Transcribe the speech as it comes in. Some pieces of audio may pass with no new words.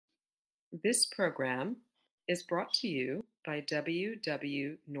This program is brought to you by W.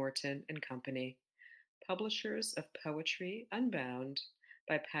 W. Norton and Company, publishers of Poetry Unbound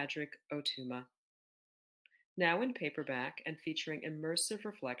by Padraig Ó Tuama. Now in paperback and featuring immersive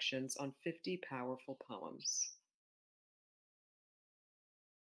reflections on 50 powerful poems.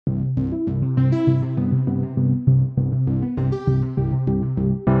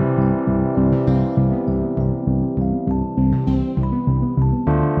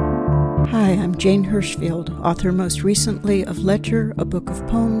 Hi, I'm Jane Hirshfield, author most recently of Ledger, a book of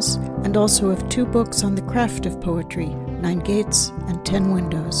poems, and also of 2 books on the craft of poetry, 9 Gates and 10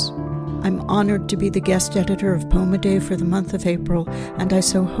 Windows. I'm honored to be the guest editor of Poem a Day for the month of April, and I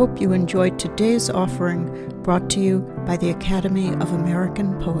so hope you enjoyed today's offering brought to you by the Academy of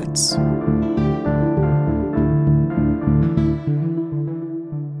American Poets.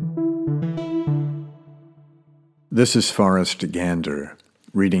 This is Forrest Gander,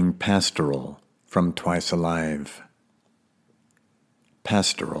 reading Pastoral from Twice Alive.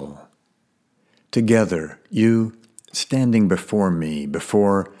 Pastoral. Together, you, standing before me,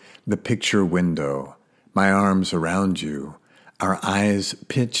 before the picture window, my arms around you, our eyes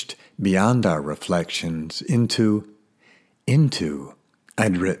pitched beyond our reflections into,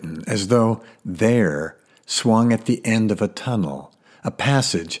 I'd written, as though there swung at the end of a tunnel, a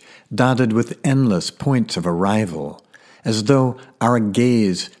passage dotted with endless points of arrival, as though our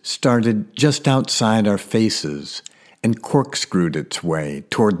gaze started just outside our faces and corkscrewed its way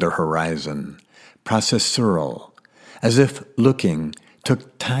toward the horizon, processural, as if looking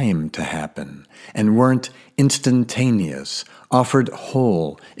took time to happen and weren't instantaneous, offered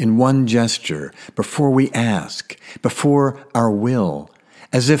whole in one gesture before we ask, before our will,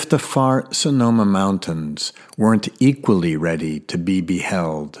 as if the far Sonoma Mountains weren't equally ready to be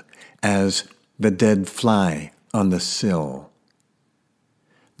beheld as the dead fly on the sill.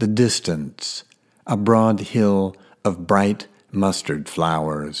 The distance, a broad hill of bright mustard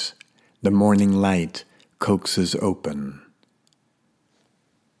flowers, the morning light coaxes open.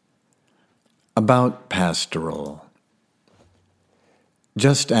 About Pastoral.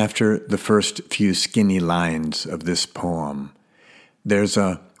 Just after the first few skinny lines of this poem, there's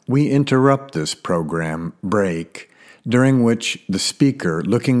a "we interrupt this program" break, during which the speaker,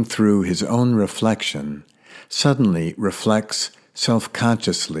 looking through his own reflection, suddenly reflects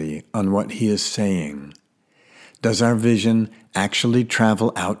self-consciously on what he is saying. Does our vision actually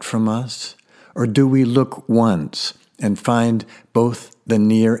travel out from us, or do we look once and find both the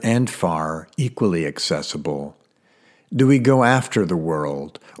near and far equally accessible? Do we go after the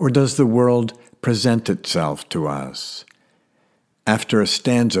world, or does the world present itself to us? After a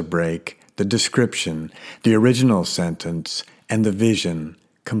stanza break, the description, the original sentence, and the vision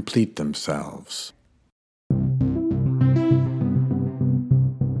complete themselves.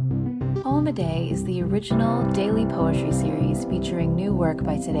 Poem a Day is the original daily poetry series featuring new work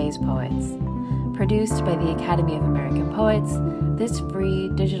by today's poets. Produced by the Academy of American Poets, this free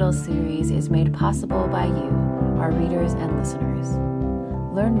digital series is made possible by you, our readers and listeners.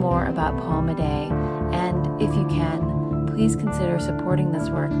 Learn more about Poem a Day, and if you can, please consider supporting this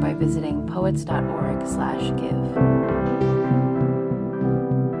work by visiting poets.org/give.